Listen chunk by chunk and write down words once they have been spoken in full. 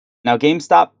Now,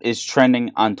 GameStop is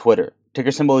trending on Twitter, ticker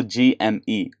symbol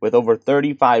GME, with over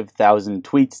 35,000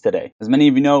 tweets today. As many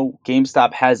of you know,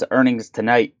 GameStop has earnings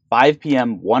tonight, 5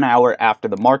 p.m., 1 hour after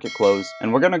the market close,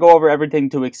 and we're going to go over everything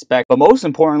to expect. But most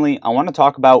importantly, I want to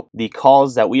talk about the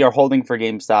calls that we are holding for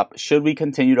GameStop. Should we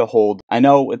continue to hold? I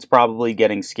know it's probably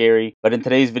getting scary, but in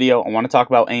today's video, I want to talk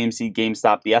about AMC,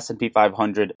 GameStop, the S&P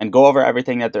 500, and go over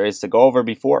everything that there is to go over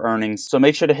before earnings. So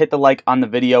make sure to hit the like on the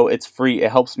video. It's free.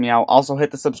 It helps me out. Also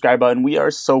hit the subscribe button. We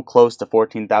are so close to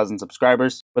 14,000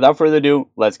 subscribers. Without further ado,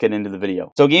 let's get into the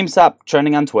video. So GameStop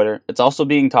trending on Twitter. It's also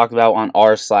being talked about on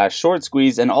r/short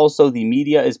squeeze, and also the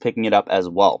media is picking it up as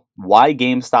well. Why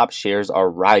GameStop shares are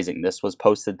rising. This was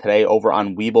posted today over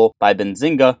on Webull by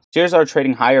Benzinga. Shares are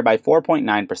trading higher by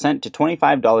 4.9% to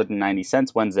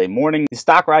 $25.90 Wednesday morning. The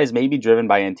stock rise may be driven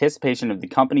by anticipation of the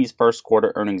company's first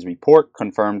quarter earnings report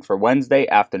confirmed for Wednesday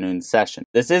afternoon session.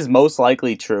 This is most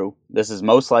likely true. This is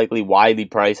most likely why the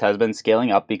price has been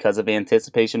scaling up, because of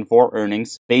anticipation for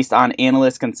earnings. Based on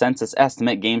analyst consensus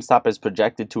estimate, GameStop is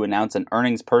projected to announce an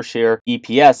earnings per share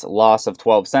EPS loss of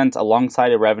 12 cents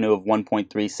alongside a revenue of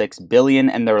 $1.36 billion.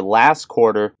 And their last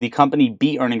quarter, the company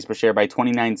beat earnings per share by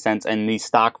 29 cents, and the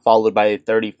stock followed by a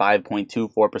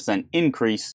 35.24%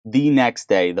 increase the next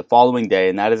day, the following day.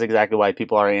 And that is exactly why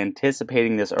people are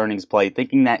anticipating this earnings play,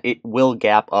 thinking that it will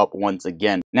gap up once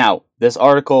again. Now, this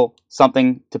article,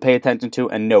 something to pay attention to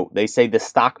and note. They say the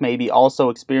stock may be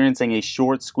also experiencing a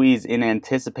short squeeze in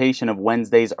anticipation of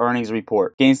Wednesday's earnings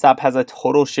report. GameStop has a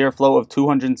total share flow of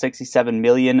 267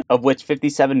 million, of which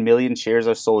 57 million shares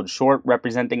are sold short,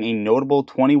 representing a notable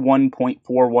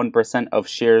 21.41% of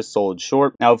shares sold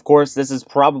short. Now, of course, this is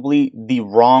probably the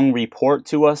wrong report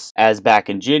to us, as back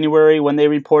in January when they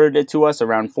reported it to us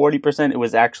around 40%, it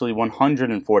was actually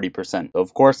 140%. So,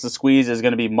 of course, the squeeze is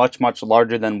going to be much, much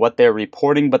larger than what they're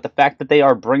reporting, but the fact that they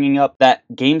are bringing up that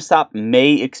GameStop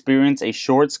may experience a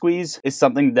short squeeze is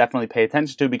something to definitely pay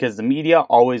attention to, because the media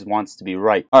always wants to be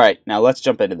right. All right, now let's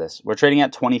jump into this. We're trading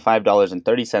at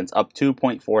 $25.30, up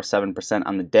 2.47%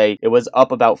 on the day. It was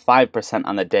up about 5%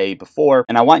 on the day before,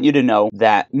 and I want you to know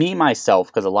that myself,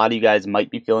 because a lot of you guys might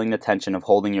be feeling the tension of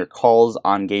holding your calls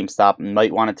on GameStop and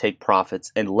might want to take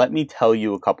profits, and let me tell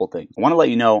you a couple things. I want to let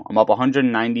you know I'm up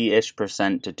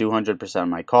 190-ish% to 200% on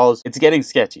my calls. It's getting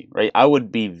sketchy, right? I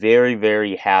would be very,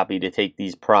 very happy to take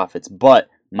these profits, but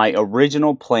my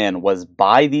original plan was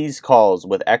buy these calls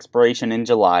with expiration in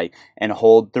July and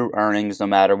hold through earnings no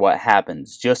matter what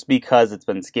happens. Just because it's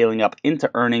been scaling up into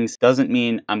earnings doesn't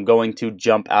mean I'm going to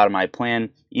jump out of my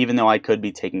plan, even though I could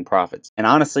be taking profits. And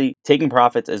honestly, taking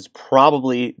profits is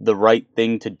probably the right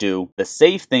thing to do, the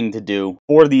safe thing to do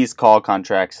for these call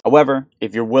contracts. However,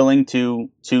 if you're willing to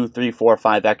 2, 3, 4,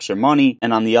 5x your money,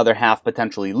 and on the other half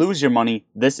potentially lose your money,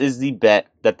 this is the bet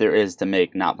that there is to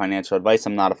make. Not financial advice.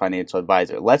 I'm not a financial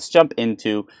advisor. Let's jump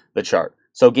into the chart.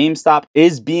 So GameStop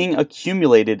is being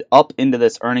accumulated up into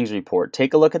this earnings report.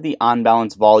 Take a look at the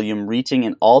on-balance volume reaching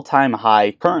an all-time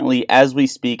high. Currently, as we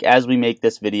speak, as we make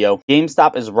this video,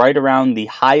 GameStop is right around the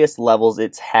highest levels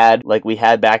it's had, like we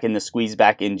had back in the squeeze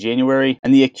back in January,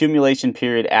 and the accumulation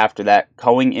period after that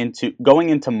going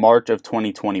into March of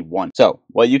 2021. So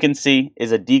what you can see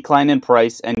is a decline in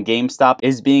price, and GameStop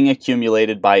is being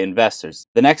accumulated by investors.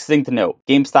 The next thing to note,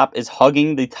 GameStop is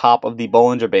hugging the top of the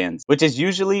Bollinger Bands, which is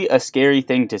usually a scary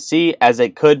thing to see, as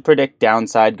it could predict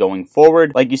downside going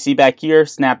forward. Like you see back here,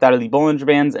 snapped out of the Bollinger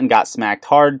Bands and got smacked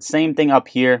hard. Same thing up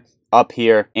here,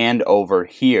 and over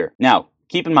here. Now,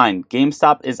 keep in mind,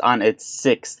 GameStop is on its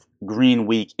 6th green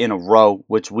week in a row,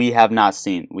 which we have not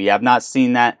seen. We have not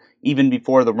seen that even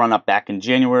before the run-up back in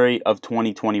January of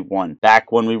 2021.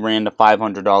 Back when we ran to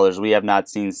 $500, we have not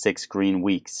seen 6 green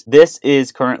weeks. This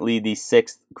is currently the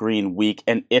 6th green week,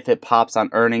 and if it pops on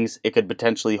earnings, it could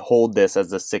potentially hold this as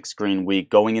the 6th green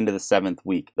week going into the 7th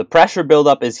week. The pressure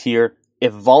buildup is here.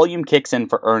 If volume kicks in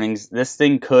for earnings, this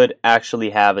thing could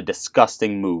actually have a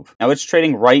disgusting move. Now, it's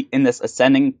trading right in this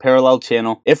ascending parallel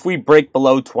channel. If we break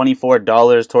below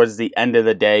 $24 towards the end of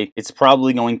the day, it's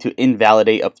probably going to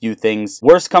invalidate a few things.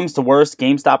 Worst comes to worst,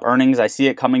 GameStop earnings, I see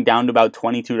it coming down to about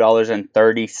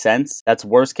 $22.30. That's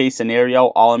worst case scenario,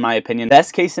 all in my opinion.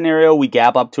 Best case scenario, we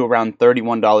gap up to around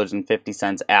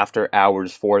 $31.50 after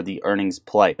hours for the earnings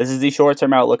play. This is the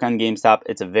short-term outlook on GameStop.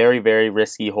 It's a very, very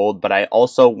risky hold, but I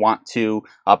also want to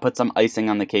put some icing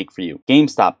on the cake for you.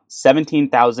 GameStop,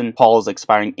 17,000 calls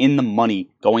expiring in the money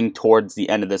going towards the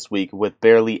end of this week with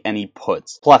barely any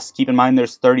puts. Plus, keep in mind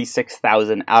there's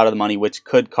 36,000 out of the money, which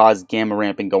could cause gamma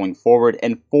ramping going forward,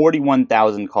 and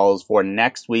 41,000 calls for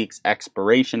next week's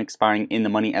expiration expiring in the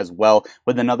money as well,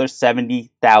 with another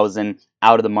 70,000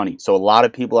 out of the money. So a lot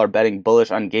of people are betting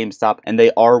bullish on GameStop, and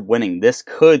they are winning. This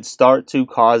could start to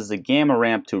cause the gamma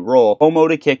ramp to roll, FOMO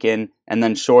to kick in, and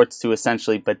then shorts to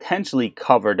essentially potentially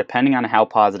cover depending on how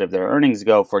positive their earnings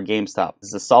go for GameStop. This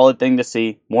is a solid thing to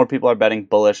see. More people are betting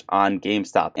bullish on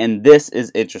GameStop. And this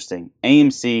is interesting.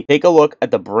 AMC, take a look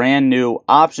at the brand new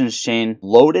options chain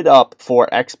loaded up for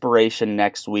expiration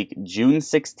next week, June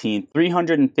 16th,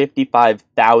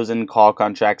 355,000 call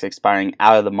contracts expiring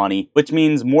out of the money, which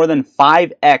means more than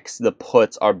 5x the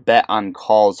puts are bet on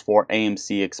calls for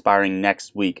AMC expiring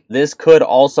next week. This could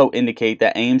also indicate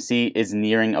that AMC is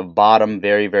nearing a bottom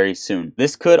very, very soon.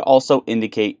 This could also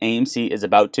indicate AMC is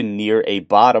about to near a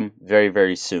bottom very,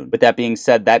 very soon. With that being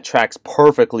said, that tracks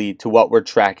perfectly to what we're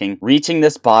tracking, reaching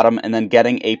this bottom and then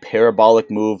getting a parabolic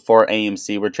move for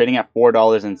AMC. We're trading at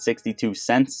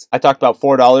 $4.62. I talked about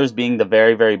 $4 being the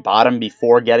very, very bottom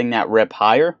before getting that rip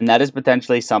higher, and that is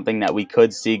potentially something that we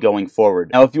could see going forward.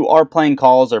 Now, if you are playing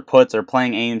calls or puts or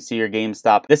playing AMC or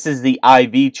GameStop, this is the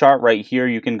IV chart right here.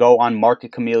 You can go on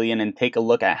Market Chameleon and take a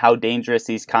look at how dangerous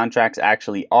these contracts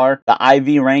actually are. The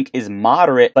IV rank is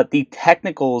moderate, but the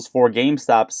technicals for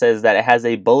GameStop says that it has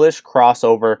a bullish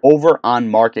crossover over on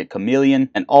Market Chameleon,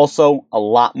 and also a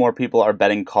lot more people are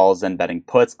betting calls than betting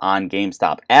puts on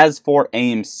GameStop. As for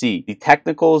AMC, the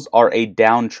technicals are a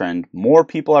downtrend. More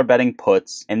people are betting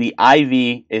puts, and the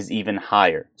IV is even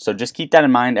higher. So just keep that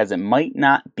in mind, as it might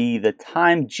not be the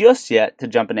time just yet to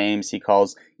jump into AMC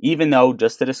calls, even though,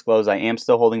 just to disclose, I am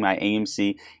still holding my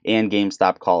AMC and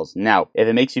GameStop calls. Now, if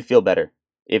it makes you feel better,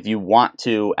 if you want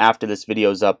to, after this video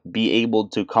is up, be able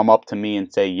to come up to me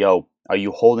and say, yo, are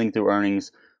you holding through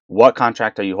earnings? What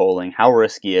contract are you holding? How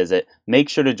risky is it? Make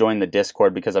sure to join the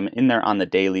Discord, because I'm in there on the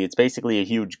daily. It's basically a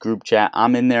huge group chat.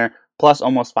 I'm in there, plus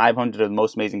almost 500 of the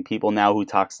most amazing people now who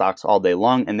talk stocks all day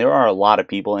long, and there are a lot of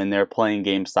people in there playing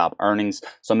GameStop earnings,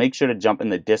 so make sure to jump in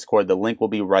the Discord. The link will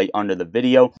be right under the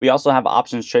video. We also have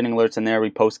options trading alerts in there. We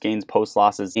post gains, post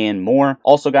losses, and more.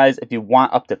 Also, guys, if you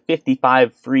want up to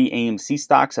 55 free AMC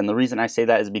stocks, and the reason I say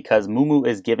that is because Moomoo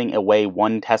is giving away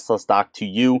one Tesla stock to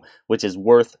you, which is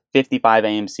worth 55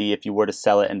 AMC if you were to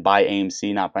sell it and buy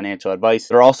AMC, not financial advice.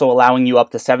 They're also allowing you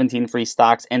up to 17 free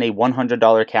stocks and a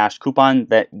 $100 cash coupon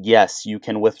that, yes, you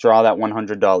can withdraw that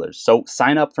 $100. So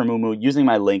sign up for Moomoo using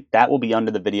my link. That will be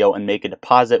under the video, and make a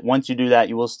deposit. Once you do that,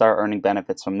 you will start earning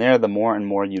benefits from there the more and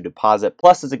more you deposit.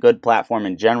 Plus, it's a good platform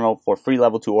in general for free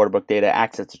level 2 order book data,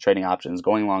 access to trading options,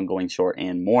 going long, going short,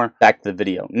 and more. Back to the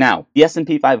video. Now, the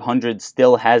S&P 500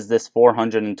 still has this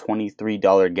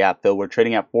 $423 gap fill. We're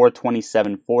trading at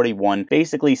 427.41,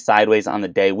 basically sideways on the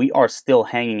day. We are still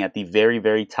hanging at the very,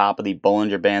 very top of the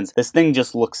Bollinger Bands. This thing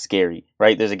just looks scary,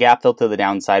 right? There's a gap fill to the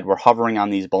downside. We're hovering on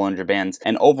these Bollinger Bands,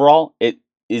 and overall, it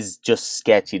is just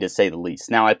sketchy to say the least.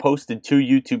 Now, I posted 2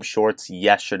 YouTube shorts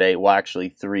yesterday, well actually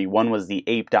 3. One was the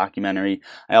ape documentary.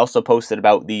 I also posted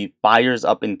about the fires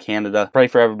up in Canada. Pray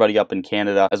for everybody up in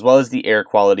Canada, as well as the air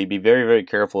quality. Be very, very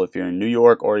careful if you're in New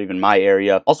York or even my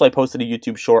area. Also, I posted a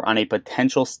YouTube short on a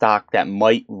potential stock that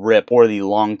might rip for the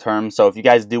long term. So if you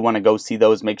guys do want to go see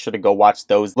those, make sure to go watch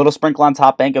those. Little sprinkle on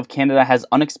top, Bank of Canada has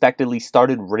unexpectedly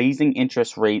started raising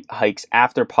interest rate hikes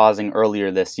after pausing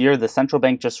earlier this year. The central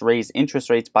bank just raised interest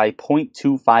rates by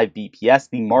 0.25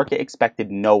 BPS. The market expected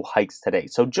no hikes today.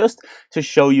 So just to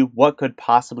show you what could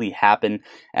possibly happen,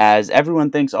 as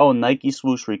everyone thinks, oh, Nike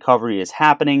swoosh recovery is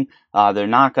happening. They're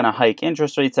not going to hike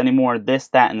interest rates anymore, this,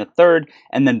 that, and the third.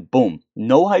 And then boom,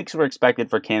 no hikes were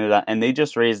expected for Canada, and they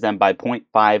just raised them by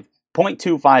 0.25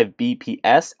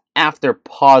 BPS after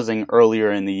pausing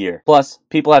earlier in the year. Plus,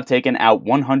 people have taken out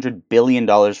 $100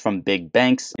 billion from big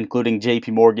banks, including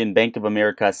JP Morgan, Bank of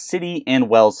America, Citi, and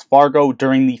Wells Fargo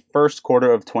during the first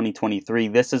quarter of 2023.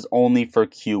 This is only for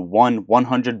Q1.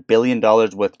 $100 billion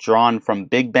withdrawn from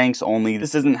big banks only.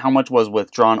 This isn't how much was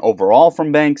withdrawn overall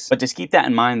from banks, but just keep that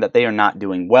in mind that they are not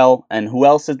doing well. And who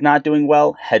else is not doing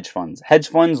well? Hedge funds. Hedge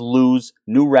funds lose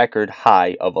new record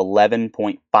high of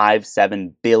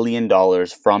 $11.57 billion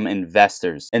from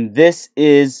investors. And this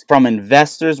is from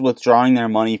investors withdrawing their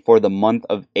money for the month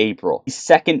of April, the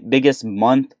second biggest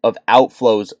month of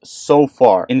outflows so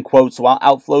far. In quotes, while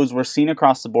outflows were seen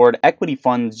across the board, equity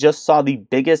funds just saw the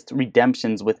biggest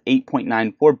redemptions with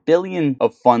 $8.94 billion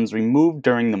of funds removed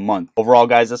during the month. Overall,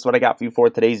 guys, that's what I got for you for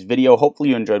today's video. Hopefully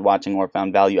you enjoyed watching or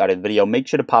found value out of the video. Make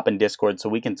sure to pop in Discord so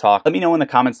we can talk. Let me know in the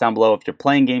comments down below if you're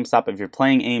playing GameStop, if you're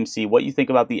playing AMC, what you think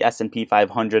about the S&P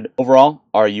 500. Overall,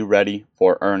 are you ready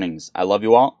for earnings? I love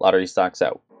you all. Lottery stocks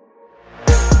out.